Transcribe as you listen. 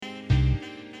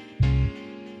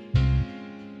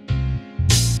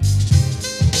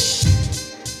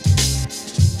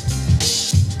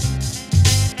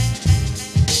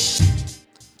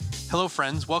Hello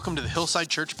friends, welcome to the Hillside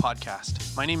Church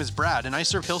podcast. My name is Brad and I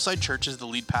serve Hillside Church as the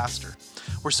lead pastor.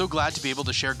 We're so glad to be able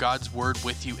to share God's word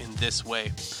with you in this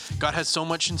way. God has so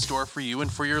much in store for you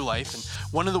and for your life, and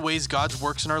one of the ways God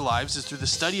works in our lives is through the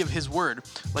study of His word,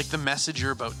 like the message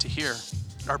you're about to hear.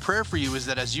 Our prayer for you is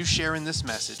that as you share in this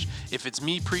message, if it's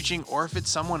me preaching or if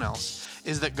it's someone else,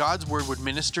 is that God's word would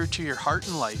minister to your heart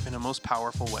and life in a most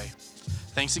powerful way.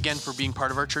 Thanks again for being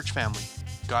part of our church family.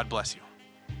 God bless you.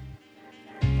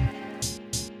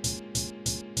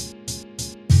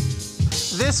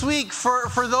 This week,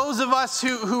 for those of us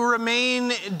who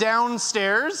remain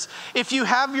downstairs, if you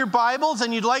have your Bibles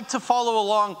and you'd like to follow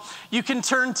along, you can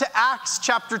turn to Acts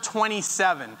chapter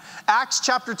 27. Acts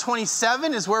chapter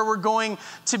 27 is where we're going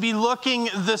to be looking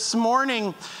this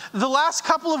morning. The last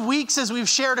couple of weeks, as we've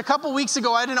shared, a couple weeks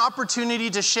ago, I had an opportunity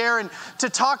to share and to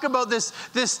talk about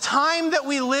this time that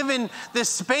we live in, this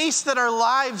space that our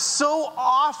lives so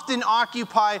often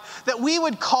occupy, that we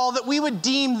would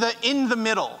deem the in the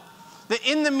middle. The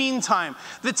in the meantime,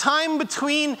 the time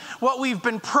between what we've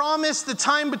been promised, the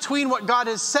time between what God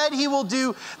has said He will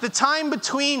do, the time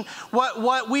between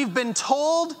what we've been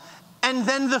told, and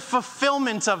then the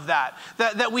fulfillment of that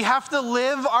we have to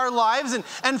live our lives.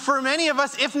 And for many of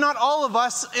us, if not all of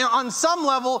us, on some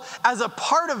level, as a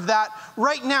part of that,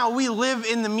 right now we live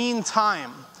in the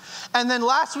meantime. And then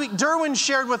last week, Derwin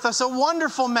shared with us a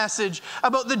wonderful message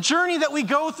about the journey that we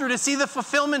go through to see the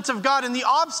fulfillment of God and the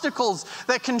obstacles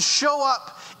that can show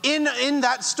up in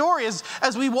that story.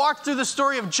 As we walk through the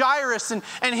story of Jairus and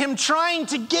him trying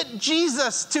to get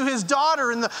Jesus to his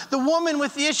daughter, and the woman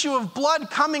with the issue of blood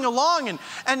coming along,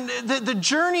 and the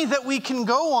journey that we can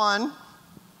go on.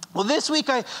 Well, this week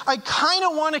I kind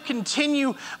of want to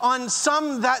continue on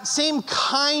that same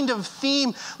kind of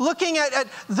theme, looking at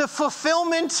the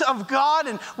fulfillment of God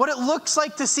and what it looks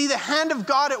like to see the hand of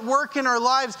God at work in our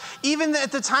lives, even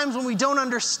at the times when we don't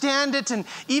understand it, and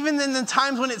even in the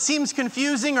times when it seems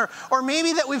confusing, or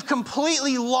maybe that we've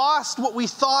completely lost what we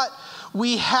thought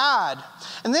we had.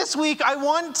 And this week I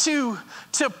want to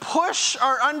push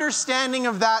our understanding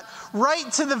of that right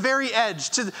to the very edge,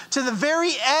 to the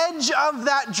very edge of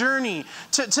that journey,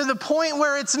 to the point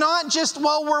where it's not just,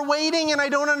 well, we're waiting and I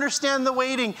don't understand the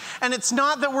waiting, and it's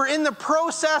not that we're in the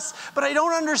process, but I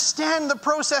don't understand the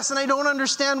process and I don't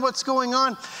understand what's going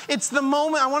on. It's the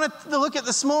moment. I want to look at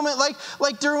this moment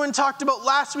like Derwin talked about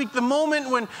last week, the moment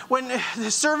when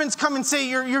the servants come and say,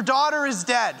 your daughter is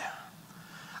dead.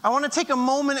 I want to take a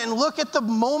moment and look at the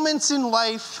moments in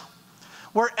life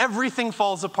where everything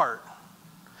falls apart.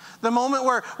 The moment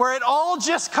where it all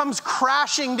just comes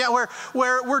crashing down,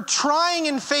 where we're trying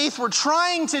in faith, we're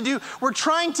trying to do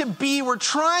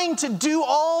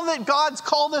all that God's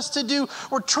called us to do.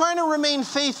 We're trying to remain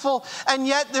faithful, and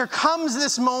yet there comes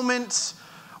this moment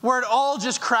where it all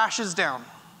just crashes down.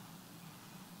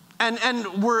 And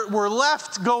we're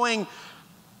left going,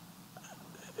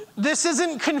 this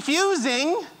isn't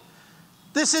confusing.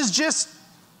 This is just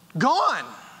gone.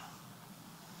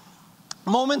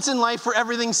 Moments in life where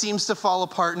everything seems to fall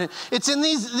apart. And it's in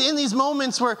these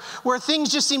moments where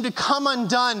things just seem to come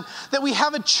undone that we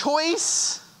have a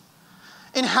choice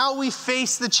in how we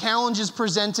face the challenges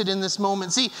presented in this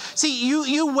moment. See,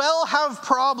 you will have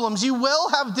problems, you will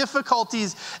have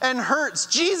difficulties and hurts.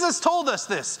 Jesus told us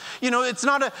this. You know, it's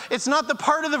not the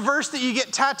part of the verse that you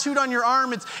get tattooed on your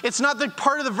arm. It's not the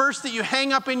part of the verse that you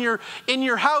hang up in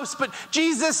your house. But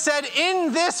Jesus said,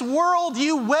 in this world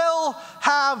you will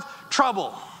have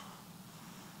trouble.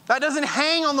 That doesn't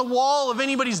hang on the wall of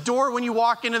anybody's door when you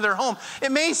walk into their home.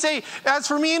 It may say, as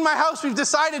for me and my house, we've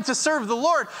decided to serve the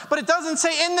Lord. But it doesn't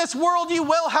say, in this world you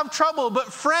will have trouble.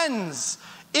 But friends,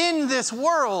 in this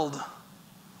world,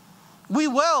 we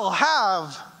will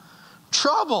have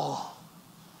trouble.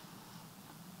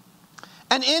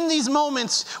 And in these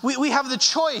moments, we have the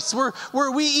choice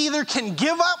where we either can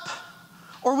give up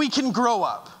or we can grow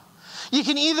up. You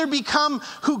can either become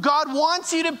who God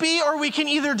wants you to be, or we can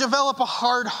either develop a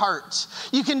hard heart.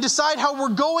 You can decide how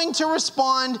we're going to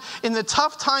respond in the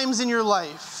tough times in your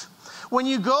life. When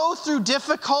you go through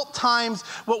difficult times,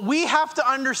 what we have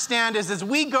to understand is as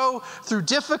we go through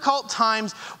difficult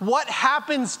times, what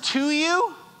happens to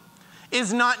you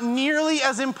is not nearly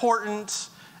as important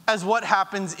as what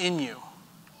happens in you.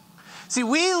 See,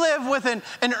 we live with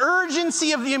an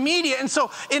urgency of the immediate. And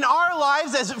so in our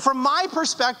lives, from my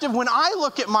perspective, when I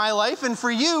look at my life, and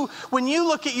for you, when you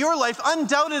look at your life,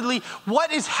 undoubtedly,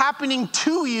 what is happening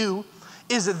to you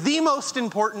is the most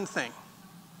important thing.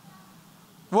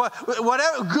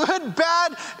 Whatever, good,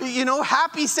 bad,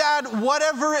 happy, sad,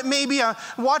 whatever it may be.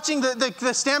 Watching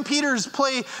the Stampeders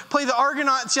play the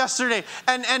Argonauts yesterday,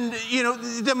 and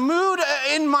the mood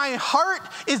in my heart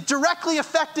is directly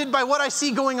affected by what I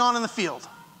see going on in the field.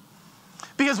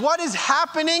 Because what is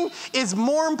happening is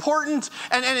more important,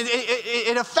 and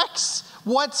it affects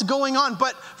what's going on.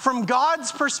 But from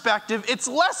God's perspective, it's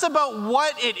less about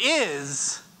what it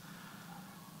is.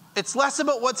 It's less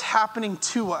about what's happening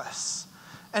to us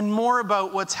and more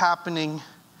about what's happening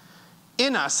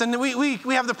in us. And we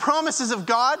have the promises of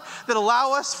God that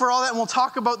allow us for all that, and we'll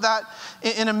talk about that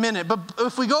in a minute. But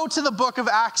if we go to the book of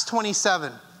Acts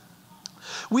 27,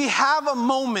 we have a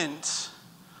moment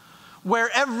where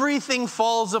everything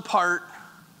falls apart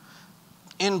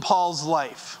in Paul's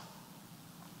life.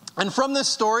 And from this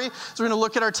story, so we're going to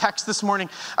look at our text this morning,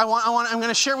 I'm going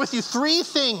to share with you 3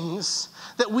 things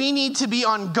that we need to be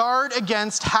on guard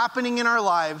against happening in our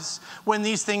lives when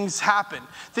these things happen.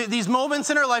 These moments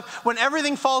in our life when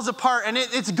everything falls apart, and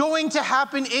it's going to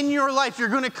happen in your life. You're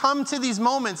going to come to these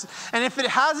moments. And if it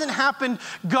hasn't happened,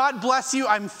 God bless you.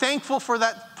 I'm thankful for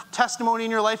that testimony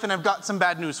in your life, and I've got some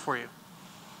bad news for you.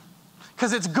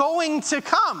 Because it's going to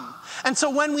come. And so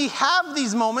when we have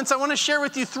these moments, I want to share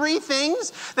with you 3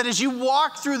 things that as you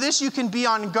walk through this, you can be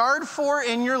on guard for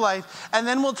in your life. And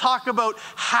then we'll talk about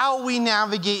how we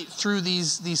navigate through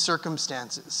these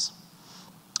circumstances.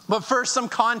 But first, some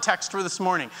context for this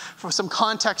morning, some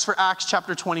context for Acts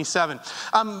chapter 27.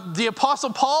 The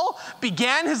Apostle Paul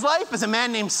began his life as a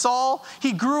man named Saul.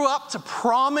 He grew up to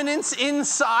prominence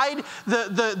inside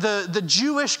the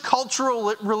Jewish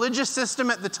cultural religious system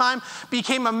at the time,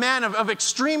 became a man of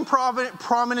extreme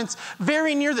prominence,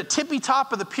 very near the tippy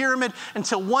top of the pyramid,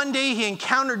 until one day he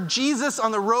encountered Jesus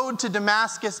on the road to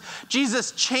Damascus.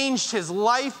 Jesus changed his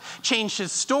life, changed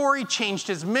his story, changed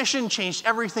his mission, changed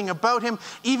everything about him,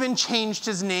 even changed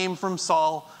his name from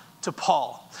Saul to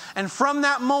Paul. And from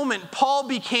that moment, Paul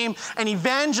became an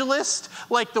evangelist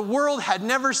like the world had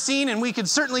never seen, and we could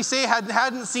certainly say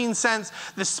hadn't seen since.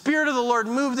 The Spirit of the Lord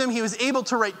moved him. He was able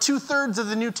to write 2/3 of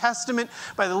the New Testament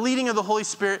by the leading of the Holy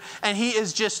Spirit, and he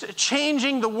is just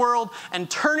changing the world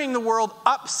and turning the world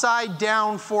upside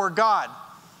down for God.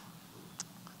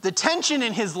 The tension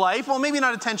in his life, well, maybe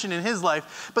not a tension in his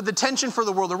life, but the tension for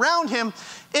the world around him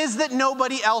is that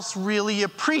nobody else really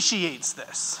appreciates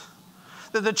this.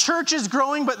 That the church is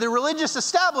growing, but the religious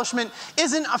establishment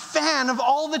isn't a fan of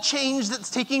all the change that's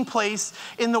taking place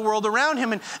in the world around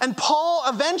him. And Paul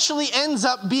eventually ends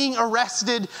up being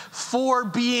arrested for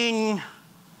being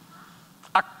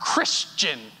a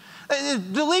Christian.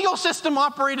 The legal system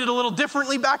operated a little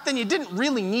differently back then. You didn't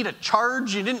really need a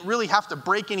charge. You didn't really have to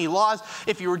break any laws.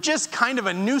 If you were just kind of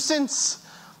a nuisance,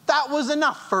 that was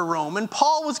enough for Rome. And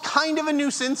Paul was kind of a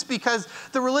nuisance because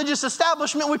the religious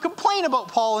establishment would complain about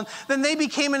Paul, and then they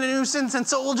became a nuisance, and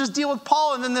so we'll just deal with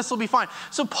Paul, and then this will be fine.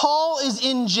 So Paul is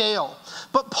in jail.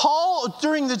 But Paul,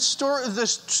 during the story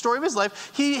of his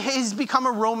life, he's become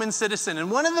a Roman citizen. And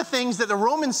one of the things that a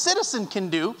Roman citizen can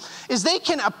do is they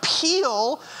can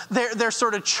appeal their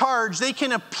sort of charge. They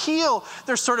can appeal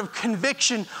their sort of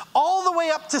conviction all the way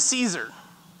up to Caesar.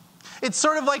 It's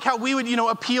sort of like how we would,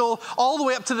 appeal all the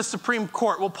way up to the Supreme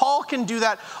Court. Well, Paul can do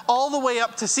that all the way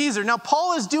up to Caesar. Now,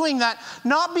 Paul is doing that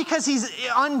not because he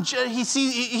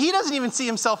doesn't even see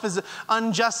himself as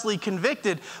unjustly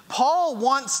convicted. Paul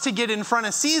wants to get in front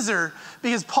of Caesar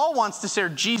because Paul wants to share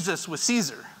Jesus with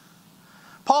Caesar.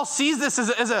 Paul sees this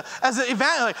as an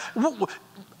event. Like,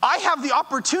 I have the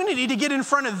opportunity to get in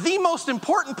front of the most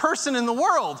important person in the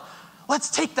world.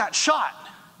 Let's take that shot.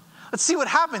 Let's see what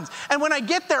happens. And when I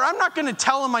get there, I'm not going to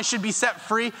tell him I should be set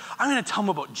free. I'm going to tell him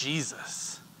about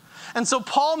Jesus. And so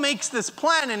Paul makes this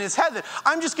plan in his head that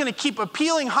I'm just going to keep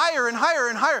appealing higher and higher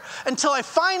and higher until I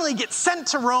finally get sent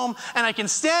to Rome and I can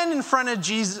stand in front of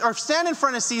Jesus or stand in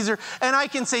front of Caesar and I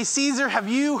can say, Caesar, have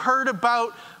you heard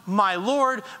about my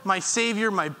Lord, my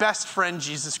Savior, my best friend,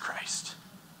 Jesus Christ?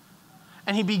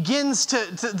 And he begins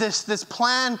this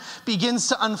plan begins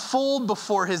to unfold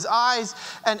before his eyes.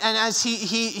 And as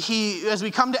as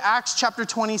we come to Acts chapter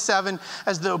 27,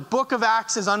 as the book of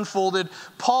Acts is unfolded,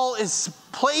 Paul is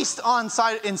placed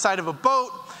inside of a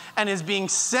boat and is being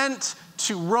sent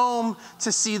to Rome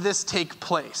to see this take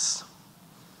place.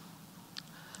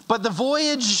 But the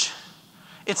voyage,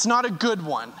 it's not a good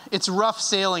one. It's rough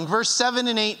sailing. Verse 7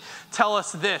 and 8 tell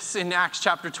us this in Acts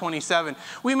chapter 27.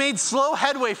 We made slow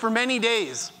headway for many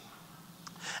days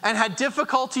and had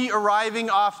difficulty arriving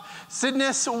off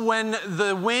Cydnus when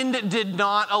the wind did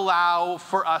not allow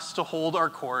for us to hold our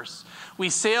course. We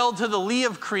sailed to the lee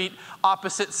of Crete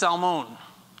opposite Salmone.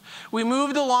 We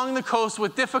moved along the coast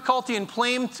with difficulty and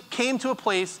came to a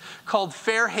place called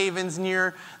Fair Havens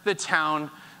near the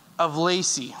town of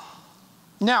Lacey.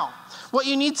 Now, what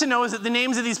you need to know is that the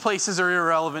names of these places are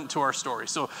irrelevant to our story.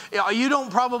 So you don't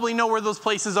probably know where those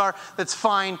places are. That's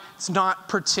fine. It's not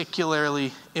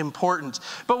particularly important.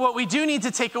 But what we do need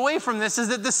to take away from this is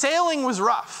that the sailing was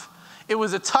rough. It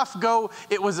was a tough go.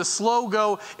 It was a slow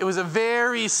go. It was a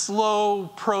very slow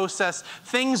process.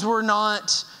 Things were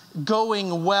not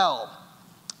going well.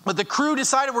 But the crew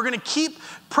decided we're going to keep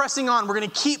pressing on. We're going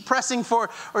to keep pressing forward.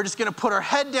 We're just going to put our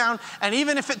head down. And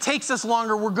even if it takes us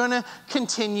longer, we're going to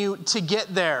continue to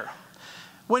get there.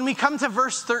 When we come to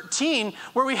verse 13,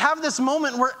 where we have this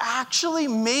moment where actually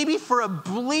maybe for a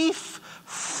brief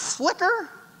flicker,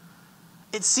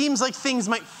 it seems like things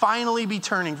might finally be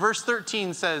turning. Verse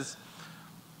 13 says,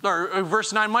 or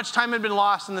verse 9, much time had been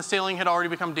lost and the sailing had already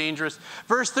become dangerous.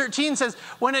 Verse 13 says,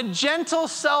 when a gentle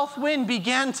south wind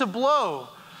began to blow,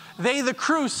 they, the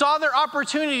crew, saw their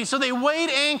opportunity, so they weighed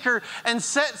anchor and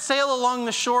set sail along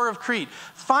the shore of Crete.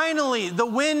 Finally, the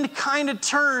wind kind of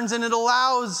turns and it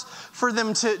allows for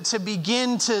them to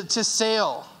begin to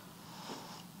sail.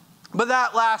 But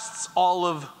that lasts all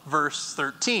of verse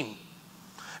 13.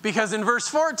 Because in verse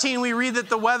 14, we read that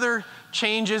the weather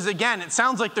changes again. It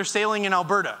sounds like they're sailing in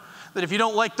Alberta. That if you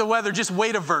don't like the weather, just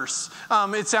wait a verse.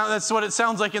 That's what it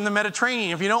sounds like in the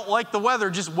Mediterranean. If you don't like the weather,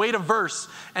 just wait a verse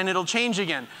and it'll change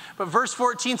again. But verse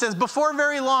 14 says, before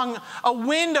very long, a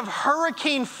wind of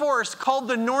hurricane force called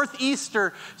the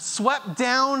northeaster swept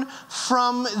down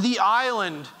from the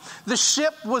island. The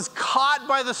ship was caught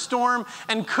by the storm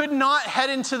and could not head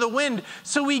into the wind,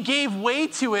 so we gave way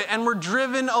to it and were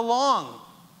driven along.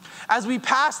 As we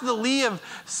passed the lee of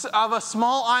a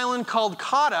small island called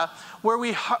Cauda, where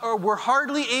we were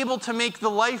hardly able to make the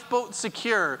lifeboat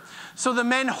secure. So the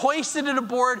men hoisted it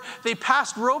aboard. They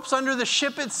passed ropes under the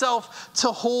ship itself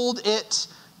to hold it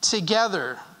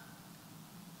together.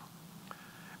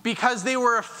 Because they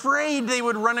were afraid they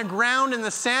would run aground in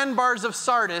the sandbars of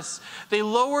Sardis, they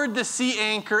lowered the sea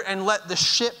anchor and let the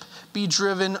ship be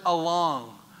driven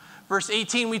along. Verse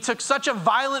 18, we took such a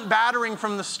violent battering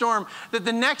from the storm that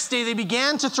the next day they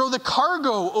began to throw the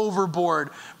cargo overboard.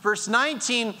 Verse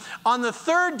 19, on the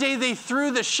third day they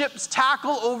threw the ship's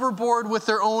tackle overboard with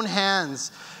their own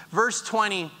hands. Verse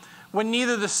 20, when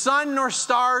neither the sun nor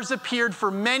stars appeared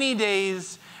for many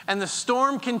days and the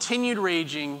storm continued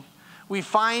raging, we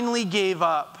finally gave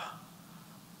up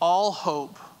all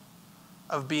hope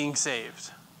of being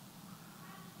saved.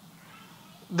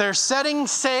 They're setting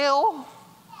sail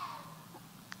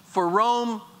for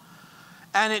Rome,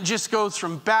 and it just goes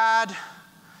from bad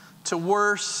to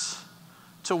worse,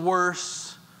 to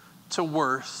worse, to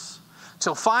worse.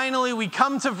 Till finally we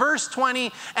come to verse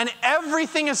 20, and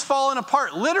everything has fallen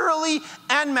apart, literally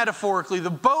and metaphorically. The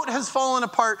boat has fallen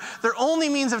apart. Their only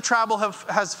means of travel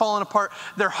has fallen apart.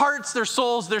 Their hearts, their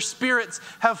souls, their spirits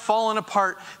have fallen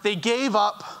apart. They gave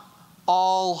up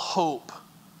all hope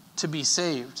to be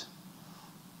saved.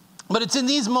 But it's in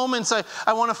these moments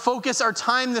I want to focus our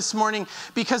time this morning,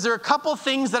 because there are a couple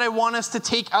things that I want us to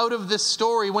take out of this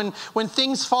story. When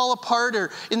things fall apart,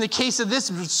 or in the case of this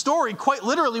story, quite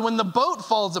literally, when the boat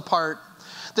falls apart,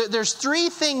 there's three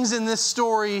things in this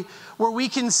story where we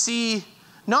can see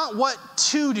not what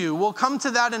to do. We'll come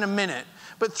to that in a minute.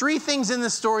 But three things in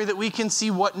this story that we can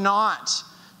see what not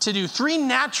to do. Three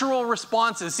natural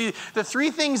responses. See, the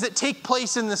three things that take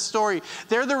place in this story,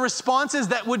 they're the responses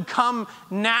that would come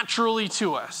naturally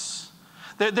to us.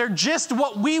 They're just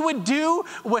what we would do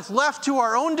with left to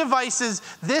our own devices.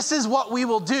 This is what we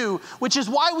will do, which is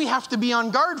why we have to be on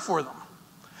guard for them.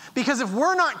 Because if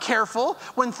we're not careful,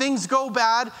 when things go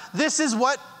bad, this is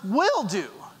what we'll do.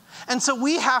 And so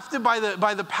we have to, by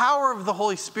the power of the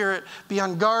Holy Spirit, be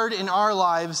on guard in our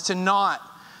lives to not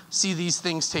see these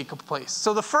things take place.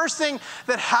 So the first thing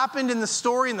that happened in the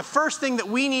story, and the first thing that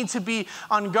we need to be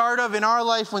on guard of in our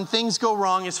life when things go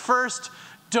wrong, is first,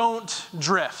 don't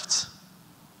drift.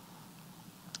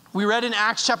 We read in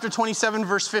Acts chapter 27,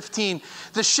 verse 15,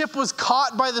 the ship was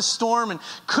caught by the storm and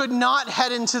could not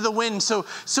head into the wind, so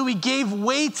we gave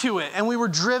way to it and we were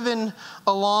driven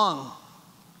along.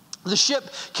 The ship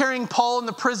carrying Paul and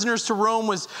the prisoners to Rome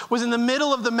was in the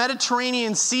middle of the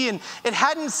Mediterranean Sea, and it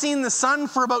hadn't seen the sun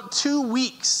for about 2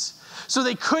 weeks. So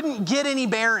they couldn't get any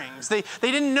bearings. They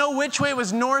didn't know which way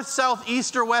was north, south,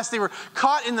 east, or west. They were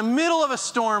caught in the middle of a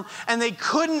storm, and they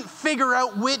couldn't figure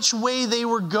out which way they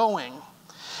were going.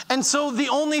 And so the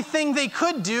only thing they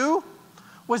could do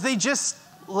was they just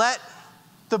let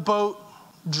the boat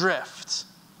drift.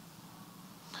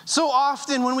 So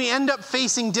often when we end up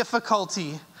facing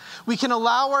difficulty, we can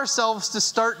allow ourselves to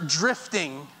start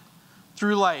drifting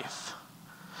through life.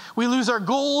 We lose our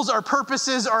goals, our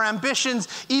purposes, our ambitions,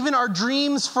 even our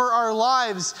dreams for our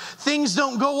lives. Things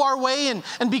don't go our way,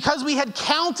 and because we had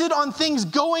counted on things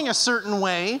going a certain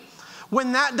way,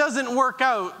 when that doesn't work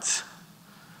out,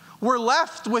 we're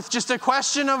left with just a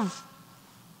question of,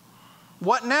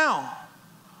 what now?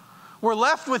 We're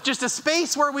left with just a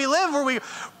space where we live,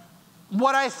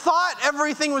 what I thought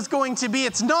everything was going to be,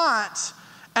 it's not,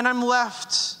 and I'm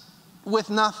left with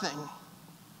nothing.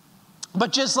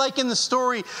 But just like in the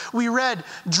story we read,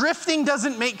 drifting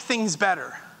doesn't make things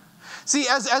better. See,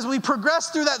 as we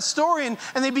progressed through that story and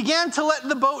they began to let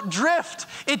the boat drift,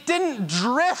 it didn't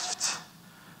drift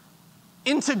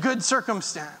into good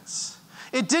circumstance.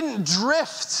 It didn't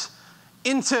drift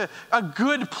into a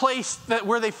good place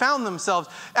where they found themselves.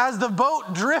 As the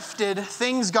boat drifted,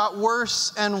 things got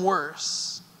worse and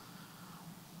worse.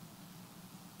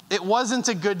 It wasn't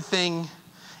a good thing.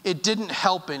 It didn't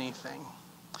help anything.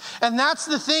 And that's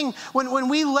the thing, when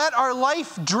we let our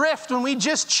life drift, when we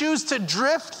just choose to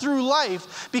drift through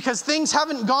life because things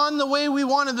haven't gone the way we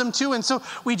wanted them to, and so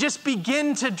we just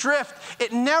begin to drift,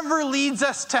 it never leads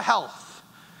us to health.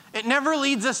 It never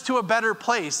leads us to a better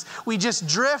place. We just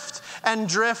drift, and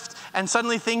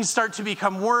suddenly things start to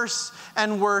become worse,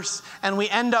 and we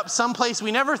end up someplace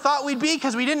we never thought we'd be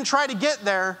because we didn't try to get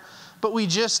there, but we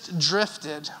just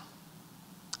drifted.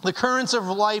 The currents of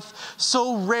life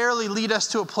so rarely lead us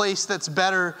to a place that's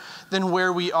better than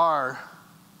where we are.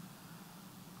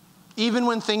 Even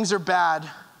when things are bad,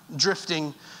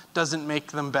 drifting doesn't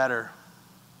make them better.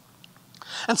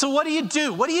 And so what do you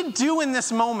do? What do you do in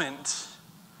this moment?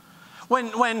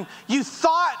 When you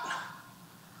thought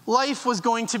life was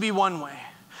going to be one way.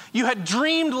 You had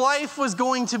dreamed life was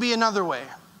going to be another way.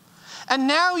 And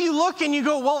now you look and you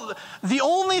go, well, the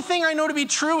only thing I know to be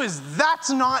true is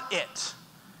that's not it.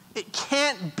 It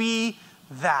can't be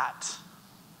that.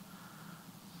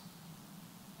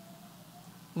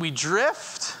 We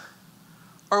drift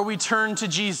or we turn to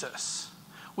Jesus.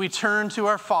 We turn to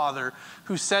our Father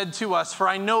who said to us, "For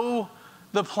I know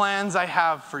the plans I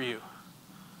have for you,"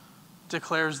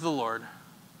 declares the Lord.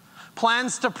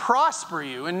 Plans to prosper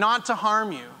you and not to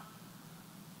harm you.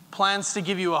 Plans to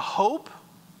give you a hope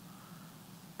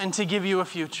and to give you a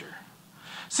future.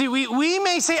 See, we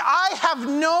may say, I have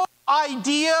no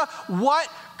idea what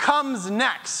comes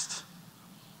next.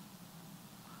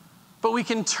 But we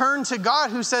can turn to God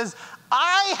who says,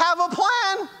 I have a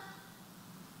plan.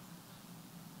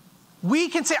 We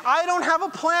can say, I don't have a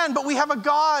plan, but we have a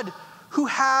God who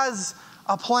has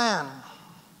a plan.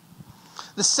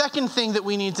 The second thing that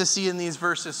we need to see in these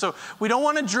verses, so we don't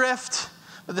want to drift,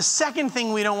 but the second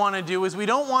thing we don't want to do is we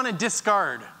don't want to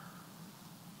discard.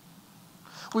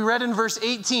 We read in verse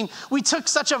 18, we took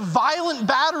such a violent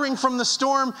battering from the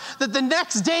storm that the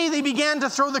next day they began to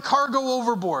throw the cargo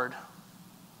overboard.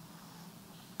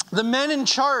 The men in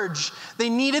charge, they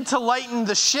needed to lighten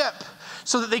the ship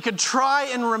so that they could try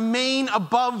and remain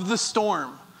above the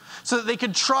storm, so that they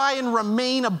could try and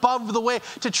remain above the wave,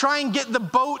 to try and get the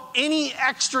boat any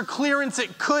extra clearance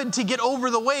it could to get over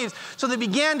the waves. So they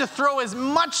began to throw as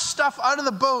much stuff out of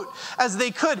the boat as they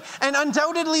could. And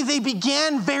undoubtedly, they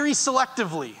began very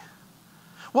selectively.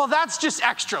 Well, that's just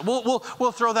extra.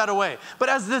 We'll throw that away. But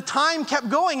as the time kept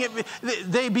going,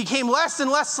 they became less and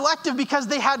less selective because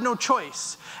they had no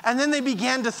choice. And then they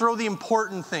began to throw the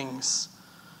important things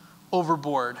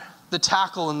overboard, the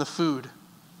tackle and the food.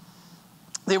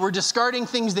 They were discarding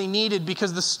things they needed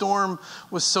because the storm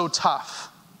was so tough.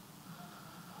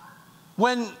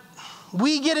 When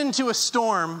we get into a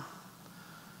storm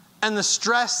and the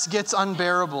stress gets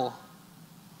unbearable,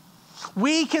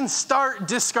 we can start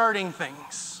discarding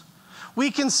things.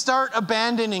 We can start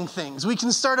abandoning things. We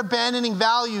can start abandoning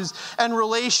values and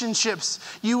relationships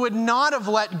you would not have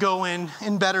let go in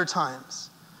better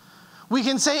times. We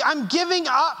can say, I'm giving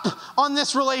up on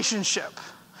this relationship.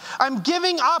 I'm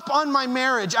giving up on my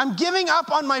marriage. I'm giving up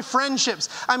on my friendships.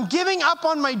 I'm giving up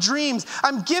on my dreams.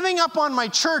 I'm giving up on my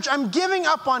church. I'm giving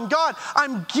up on God.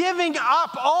 I'm giving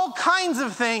up all kinds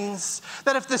of things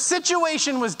that if the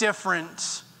situation was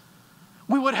different,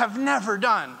 we would have never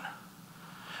done.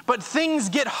 But things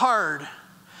get hard.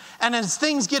 And as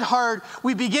things get hard,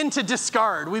 we begin to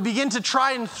discard. We begin to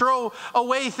try and throw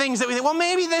away things that we think, well,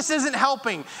 maybe this isn't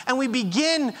helping. And we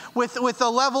begin with a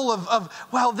level of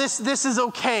well, this is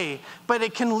okay. But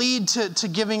it can lead to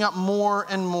giving up more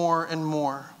and more and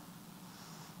more.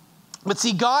 But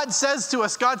see, God says,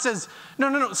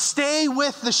 no, stay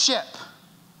with the ship.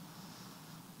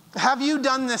 Have you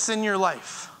done this in your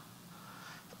life?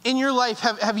 In your life,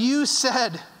 have you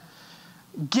said,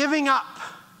 giving up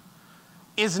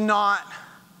is not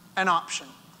an option?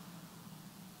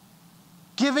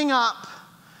 Giving up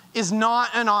is not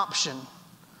an option.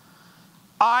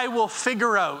 I will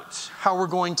figure out how we're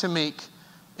going to make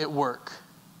it work.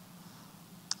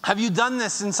 Have you done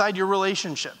this inside your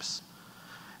relationships?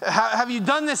 Have you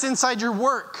done this inside your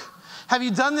work? Have you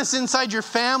done this inside your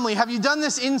family? Have you done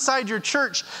this inside your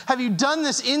church? Have you done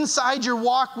this inside your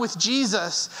walk with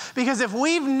Jesus? Because if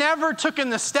we've never taken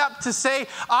the step to say,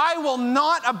 I will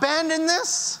not abandon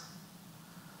this,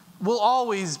 we'll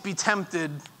always be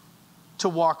tempted to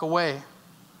walk away.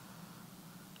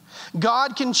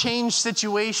 God can change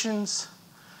situations.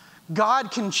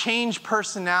 God can change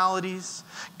personalities.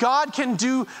 God can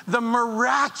do the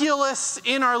miraculous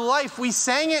in our life. We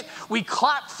sang it, we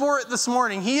clapped for it this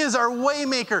morning. He is our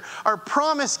waymaker, our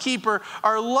promise keeper,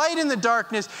 our light in the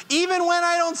darkness. Even when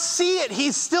I don't see it,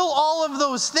 He's still all of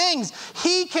those things.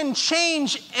 He can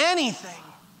change anything.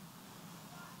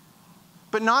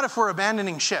 But not if we're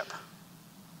abandoning ship.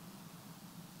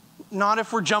 Not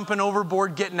if we're jumping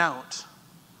overboard, getting out.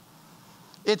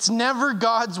 It's never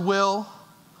God's will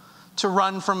to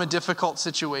run from a difficult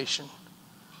situation.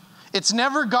 It's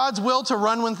never God's will to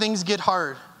run when things get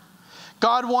hard.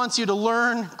 God wants you to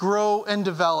learn, grow, and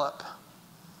develop.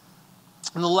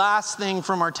 And the last thing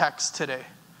from our text today.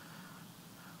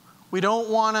 We don't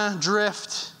want to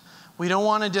drift. We don't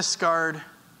want to discard.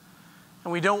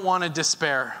 And we don't want to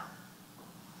despair.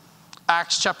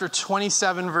 Acts chapter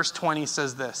 27, verse 20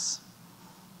 says this.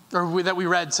 That we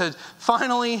read said,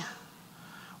 finally,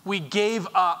 we gave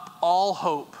up all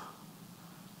hope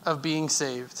of being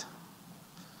saved.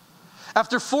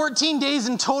 After 14 days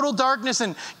in total darkness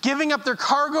and giving up their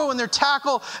cargo and their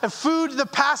tackle and food, the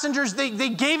passengers, they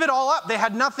gave it all up. They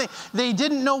had nothing. They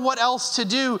didn't know what else to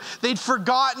do. They'd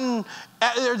forgotten,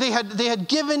 they had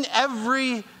given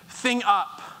everything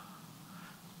up.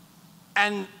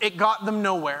 And it got them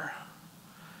nowhere.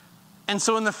 And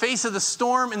so in the face of the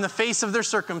storm, in the face of their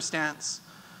circumstance,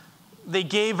 they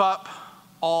gave up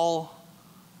all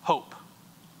hope.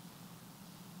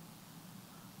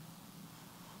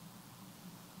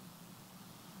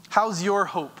 How's your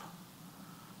hope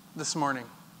this morning?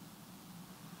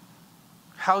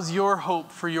 How's your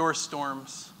hope for your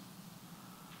storms?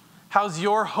 How's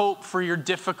your hope for your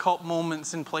difficult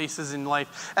moments and places in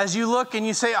life? As you look and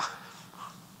you say, I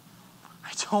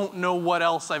don't know what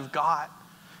else I've got.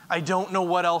 I don't know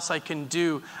what else I can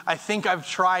do. I think I've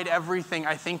tried everything.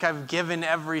 I think I've given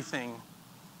everything.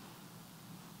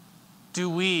 Do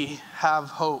we have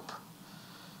hope?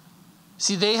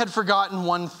 See, they had forgotten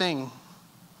one thing.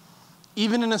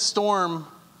 Even in a storm,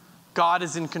 God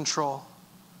is in control.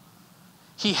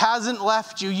 He hasn't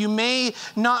left you. You may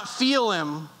not feel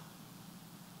Him,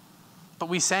 but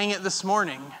we sang it this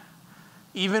morning.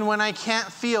 Even when I can't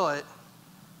feel it,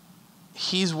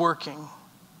 He's working.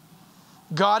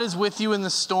 God is with you in the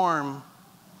storm.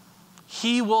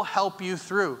 He will help you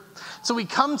through. So we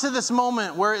come to this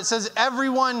moment where it says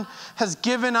everyone has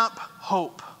given up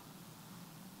hope.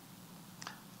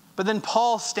 But then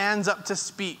Paul stands up to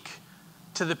speak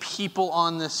to the people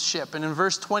on this ship. And in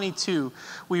verse 22,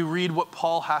 we read what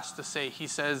Paul has to say. He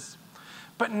says,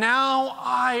 but now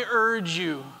I urge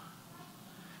you,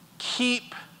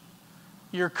 keep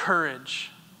your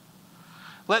courage.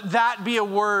 Let that be a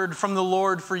word from the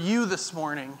Lord for you this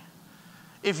morning.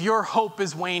 If your hope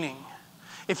is waning,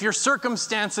 if your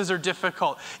circumstances are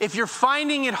difficult, if you're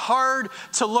finding it hard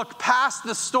to look past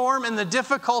the storm and the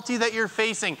difficulty that you're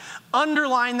facing,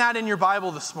 underline that in your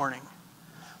Bible this morning.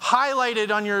 Highlight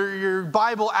it on your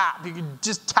Bible app. You can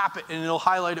just tap it and it'll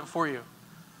highlight it for you.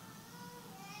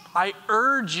 I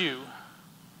urge you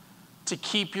to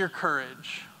keep your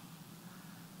courage,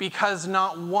 because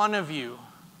not one of you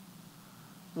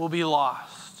will be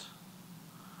lost.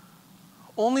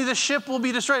 Only the ship will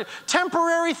be destroyed.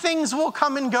 Temporary things will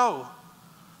come and go.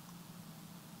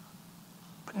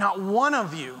 But not one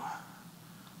of you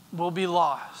will be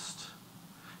lost.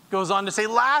 Goes on to say,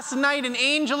 last night an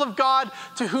angel of God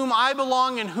to whom I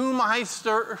belong and whom I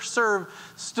serve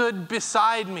stood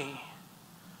beside me.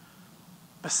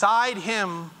 Beside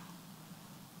him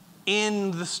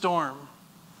in the storm.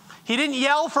 He didn't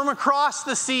yell from across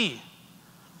the sea.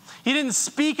 He didn't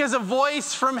speak as a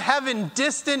voice from heaven,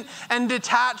 distant and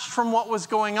detached from what was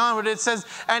going on. But it says,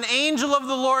 an angel of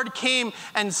the Lord came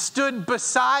and stood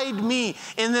beside me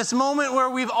in this moment where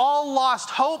we've all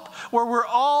lost hope, where we're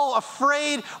all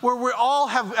afraid, where we all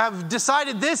have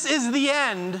decided this is the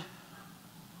end.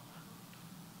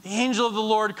 The angel of the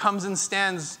Lord comes and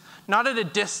stands, not at a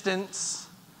distance,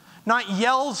 not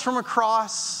yells from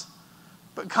across,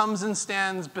 but comes and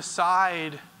stands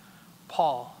beside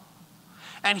Paul.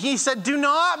 And he said, do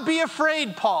not be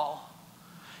afraid, Paul.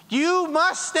 You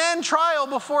must stand trial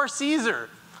before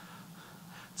Caesar.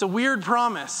 It's a weird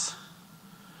promise.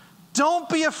 Don't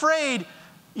be afraid.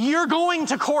 You're going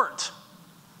to court.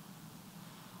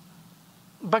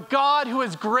 But God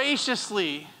has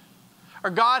graciously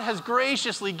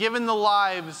given the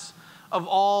lives of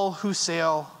all who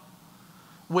sail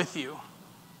with you.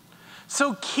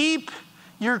 So keep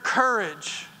your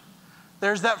courage.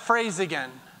 There's that phrase again.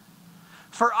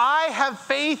 For I have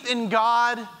faith in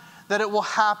God that it will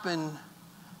happen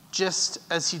just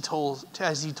as he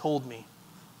told me.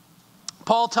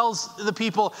 Paul tells the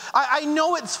people, I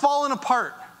know it's fallen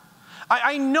apart.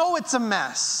 I know it's a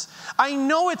mess. I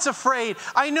know it's afraid.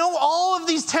 I know all of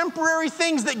these temporary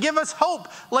things that give us hope,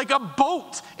 like a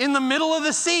boat in the middle of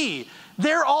the sea.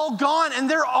 They're all gone and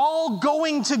they're all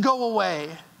going to go away.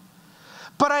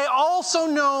 But I also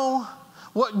know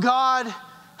what God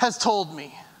has told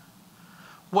me,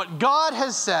 what God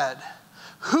has said,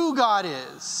 who God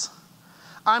is.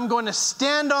 I'm going to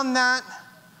stand on that,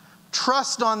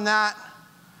 trust on that,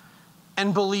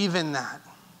 and believe in that.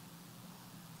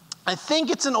 I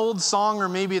think it's an old song or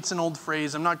maybe it's an old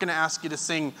phrase. I'm not going to ask you to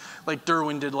sing like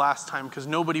Derwin did last time because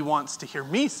nobody wants to hear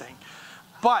me sing.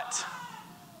 But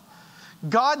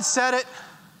God said it,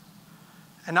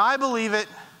 and I believe it,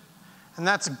 and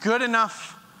that's good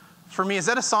enough for me. Is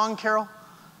that a song, Carol?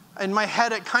 In my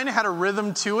head, it kind of had a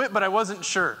rhythm to it, but I wasn't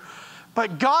sure.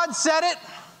 But God said it,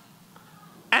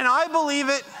 and I believe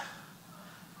it,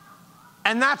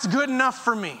 and that's good enough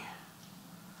for me.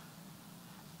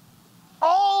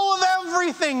 All of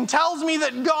everything tells me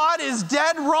that God is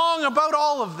dead wrong about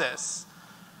all of this.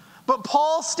 But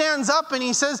Paul stands up and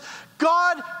he says,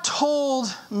 God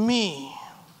told me.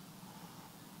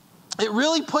 It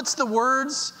really puts the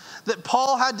words that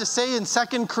Paul had to say in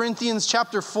 2 Corinthians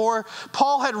chapter 4.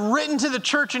 Paul had written to the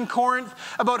church in Corinth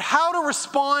about how to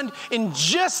respond in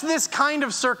just this kind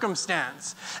of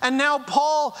circumstance. And now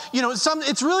Paul,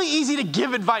 it's really easy to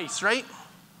give advice, right?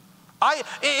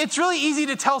 It's really easy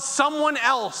to tell someone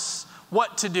else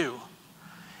what to do.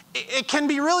 It can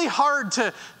be really hard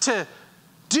to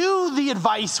do the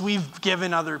advice we've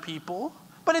given other people,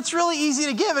 but it's really easy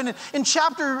to give. And in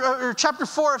chapter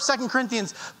 4 of 2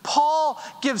 Corinthians, Paul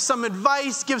gives some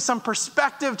advice, gives some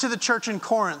perspective to the church in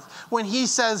Corinth when he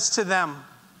says to them,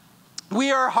 we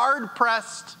are hard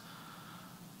pressed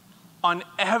on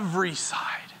every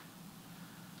side,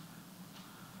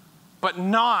 but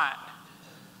not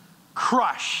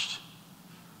crushed.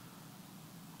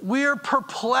 We're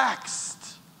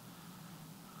perplexed,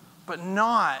 but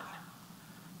not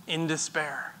in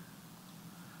despair.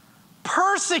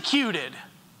 Persecuted,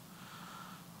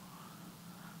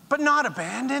 but not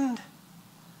abandoned.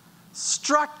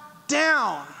 Struck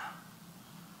down,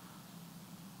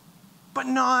 but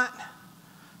not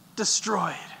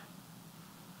destroyed.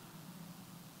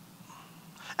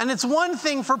 And it's one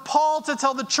thing for Paul to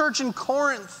tell the church in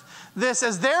Corinth this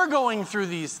as they're going through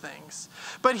these things.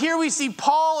 But here we see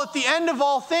Paul at the end of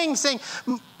all things saying,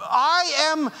 I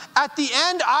am at the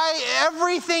end,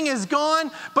 everything is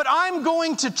gone, but I'm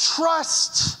going to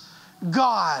trust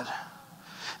God.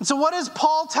 And so what does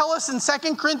Paul tell us in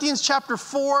 2 Corinthians chapter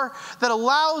 4 that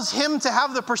allows him to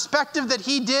have the perspective that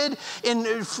he did in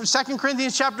 2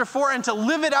 Corinthians chapter 4 and to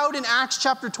live it out in Acts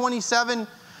chapter 27?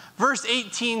 Verse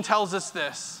 18 tells us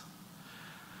this.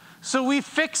 So we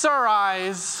fix our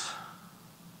eyes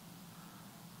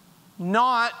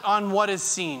not on what is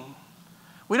seen.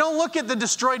 We don't look at the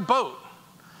destroyed boat.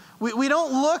 We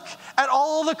don't look at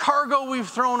all the cargo we've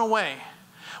thrown away.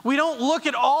 We don't look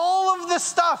at all of the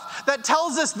stuff that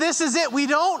tells us this is it. We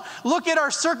don't look at our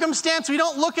circumstance. We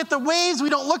don't look at the waves. We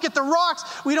don't look at the rocks.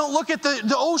 We don't look at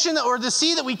the ocean or the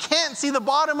sea that we can't see the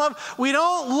bottom of. We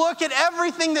don't look at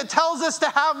everything that tells us to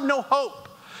have no hope.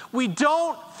 We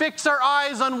don't fix our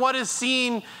eyes on what is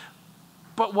seen,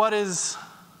 but what is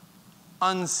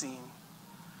unseen.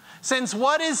 Since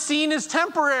what is seen is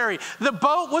temporary. The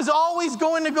boat was always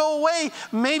going to go away.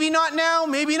 Maybe not now,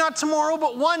 maybe not tomorrow,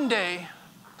 but one day.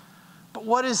 But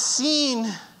what is seen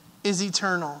is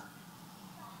eternal.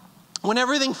 When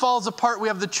everything falls apart, we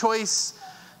have the choice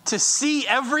to see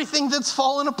everything that's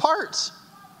fallen apart.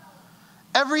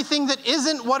 Everything that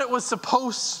isn't what it was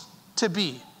supposed to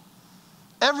be.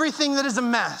 Everything that is a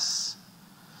mess.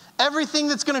 Everything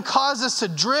that's going to cause us to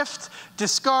drift,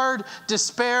 discard,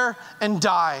 despair, and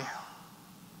die.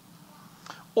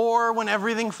 Or when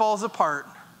everything falls apart,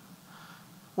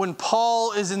 when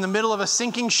Paul is in the middle of a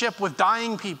sinking ship with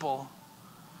dying people,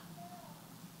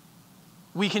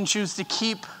 we can choose to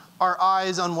keep our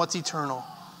eyes on what's eternal.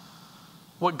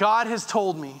 What God has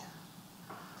told me,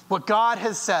 what God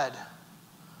has said,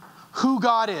 who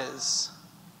God is.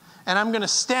 And I'm going to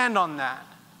stand on that,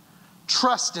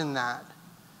 trust in that,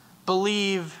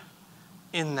 believe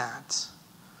in that.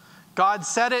 God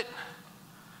said it,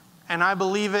 and I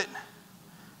believe it,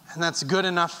 and that's good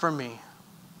enough for me.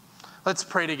 Let's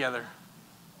pray together.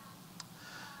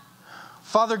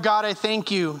 Father God, I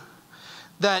thank you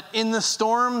that in the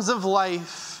storms of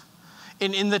life,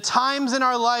 in the times in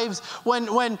our lives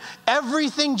when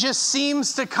everything just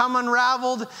seems to come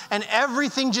unraveled and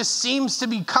everything just seems to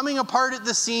be coming apart at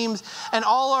the seams, and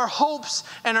all our hopes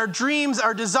and our dreams,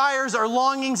 our desires, our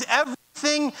longings,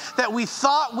 everything that we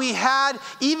thought we had,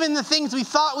 even the things we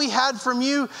thought we had from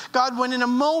you, God, when in a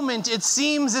moment it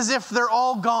seems as if they're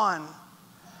all gone.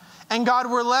 And God,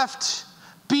 we're left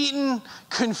beaten,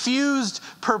 confused,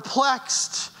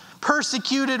 perplexed,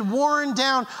 persecuted, worn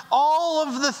down, all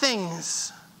of the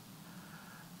things.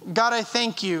 God, I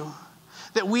thank you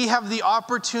that we have the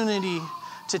opportunity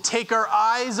to take our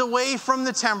eyes away from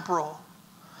the temporal,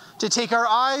 to take our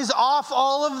eyes off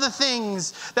all of the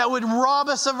things that would rob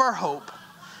us of our hope,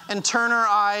 and turn our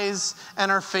eyes and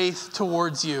our faith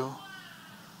towards you.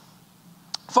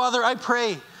 Father, I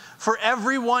pray for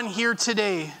everyone here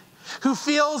today who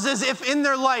feels as if in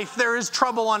their life there is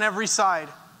trouble on every side.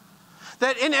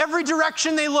 That in every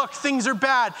direction they look, things are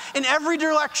bad. In every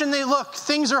direction they look,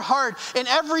 things are hard. In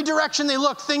every direction they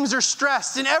look, things are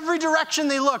stressed. In every direction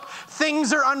they look,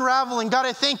 things are unraveling. God,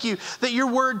 I thank you that your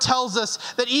word tells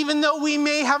us that even though we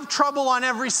may have trouble on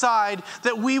every side,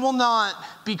 that we will not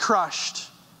be crushed.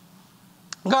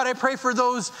 God, I pray for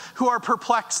those who are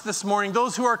perplexed this morning,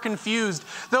 those who are confused,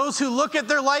 those who look at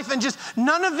their life and just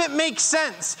none of it makes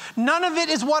sense. None of it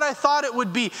is what I thought it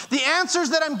would be. The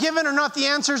answers that I'm given are not the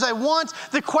answers I want.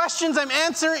 The questions I'm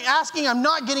asking, I'm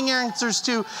not getting answers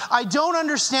to. I don't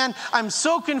understand. I'm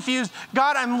so confused.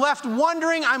 God, I'm left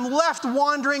wondering. I'm left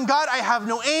wandering. God, I have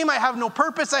no aim. I have no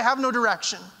purpose. I have no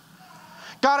direction.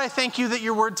 God, I thank you that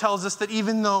your word tells us that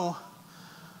even though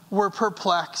we're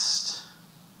perplexed,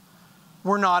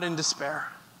 we're not in despair.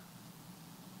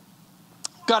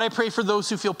 God, I pray for those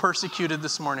who feel persecuted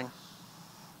this morning.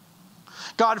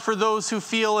 God, for those who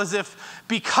feel as if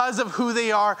because of who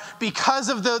they are, because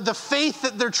of the faith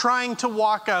that they're trying to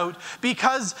walk out,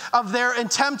 because of their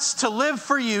attempts to live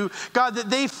for you, God,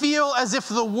 that they feel as if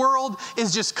the world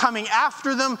is just coming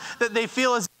after them, that they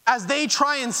feel as they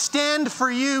try and stand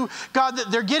for you, God,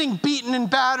 that they're getting beaten and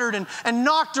battered and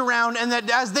knocked around, and that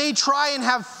as they try and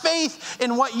have faith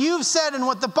in what you've said and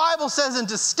what the Bible says, and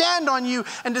to stand on you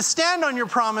and to stand on your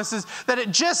promises, that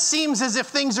it just seems as if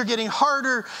things are getting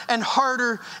harder and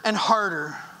harder and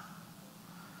harder.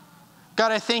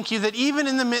 God, I thank you that even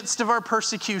in the midst of our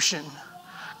persecution,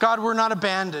 God, we're not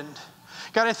abandoned.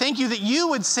 God, I thank you that you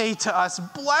would say to us,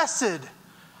 blessed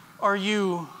are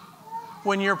you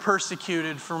when you're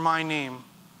persecuted for my name.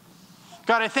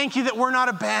 God, I thank you that we're not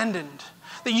abandoned,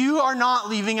 that you are not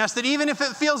leaving us, that even if it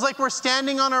feels like we're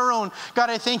standing on our own,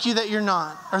 God, I thank you that you're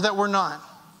not, or that we're not.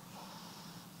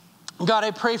 God,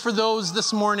 I pray for those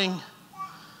this morning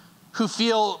who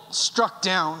feel struck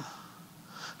down,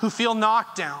 who feel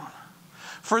knocked down.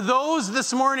 For those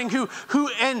this morning who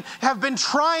and have been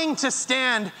trying to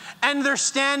stand and their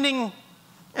standing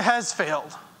has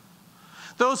failed.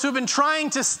 Those who've been trying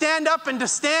to stand up and to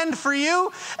stand for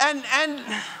you, and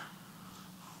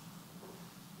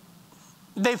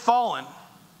they've fallen.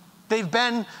 They've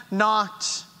been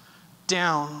knocked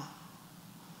down.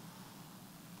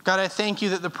 God, I thank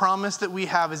you that the promise that we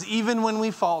have is even when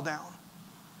we fall down,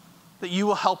 that you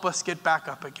will help us get back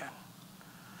up again.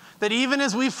 That even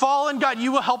as we've fallen, God,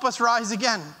 you will help us rise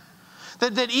again.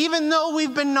 That even though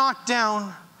we've been knocked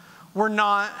down, we're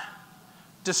not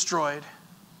destroyed.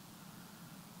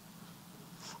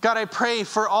 God, I pray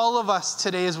for all of us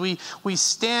today as we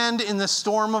stand in the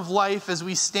storm of life, as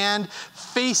we stand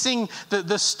facing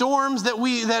the storms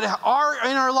that are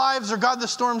in our lives, or God, the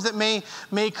storms that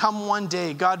may come one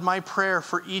day. God, my prayer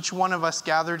for each one of us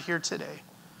gathered here today,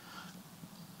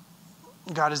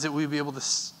 God, is that we would be able to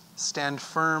stand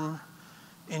firm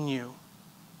in you.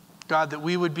 God, that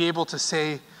we would be able to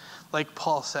say, like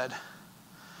Paul said,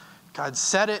 God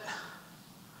said it,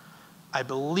 I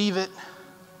believe it,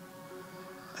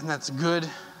 and that's good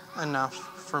enough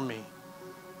for me.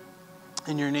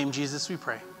 In your name, Jesus, we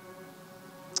pray.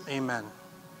 Amen.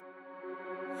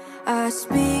 I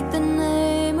speak the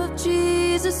name of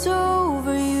Jesus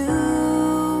over you.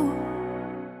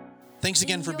 Thanks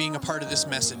again for being a part of this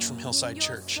message from Hillside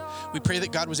Church. We pray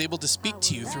that God was able to speak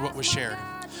to you through what was shared.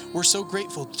 We're so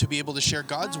grateful to be able to share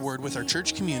God's word with our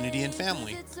church community and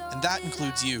family, and that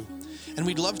includes you. And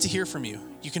we'd love to hear from you.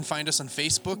 You can find us on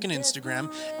Facebook and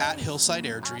Instagram at Hillside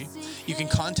Airdrie. You can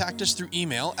contact us through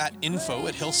email at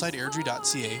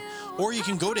info@hillsideairdrie.ca, or you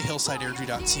can go to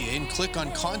hillsideairdrie.ca and click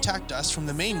on Contact Us from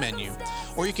the main menu.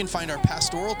 Or you can find our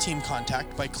pastoral team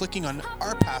contact by clicking on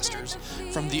Our Pastors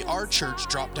from the Our Church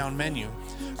drop-down menu.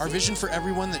 Our vision for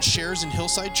everyone that shares in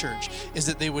Hillside Church is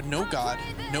that they would know God,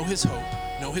 know His hope,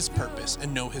 know His purpose,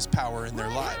 and know His power in their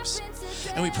lives.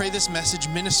 And we pray this message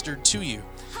ministered to you.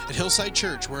 At Hillside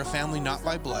Church, we're a family not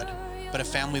by blood, but a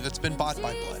family that's been bought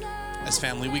by blood. As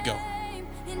family we go.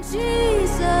 In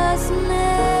Jesus' name,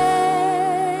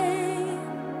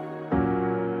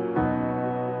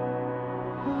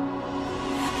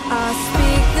 I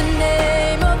speak the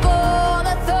name of all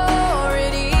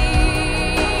authority,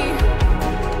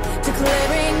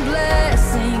 declaring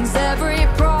blessings, every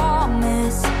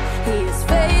promise He is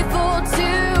faithful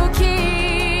to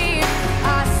keep.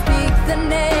 I speak the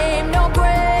name no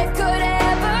grave could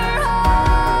ever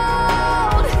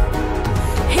hold.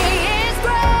 He is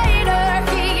greater,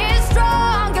 He is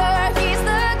stronger, He's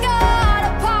the God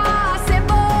of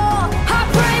possible. I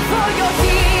pray for your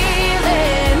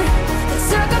healing, that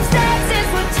circumstances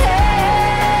would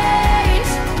change.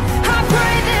 I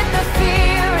pray that the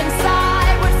fear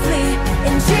inside would flee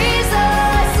in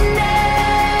Jesus'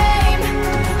 name.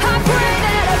 I pray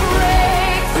that a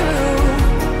breakthrough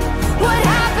would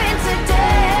happen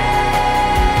today.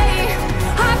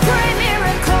 I pray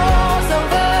miracles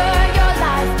over your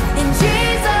life in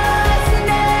Jesus'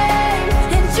 name,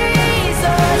 in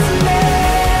Jesus' name.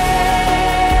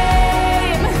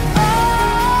 Oh,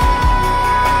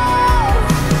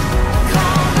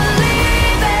 come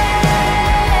believe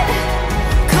it,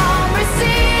 come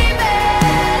receive it.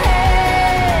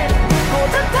 Oh,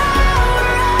 the power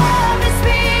of His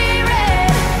Spirit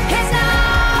is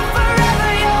now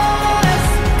forever yours.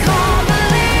 Come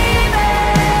believe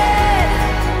it,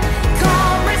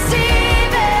 come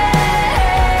receive it.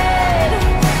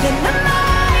 In the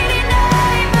mighty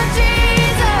name of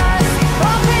Jesus,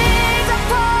 all things are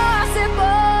possible.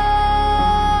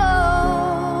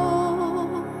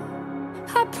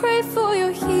 I pray for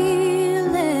your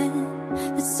healing,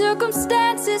 that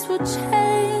circumstances will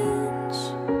change.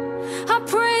 I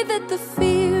pray that the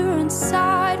fear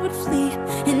inside would flee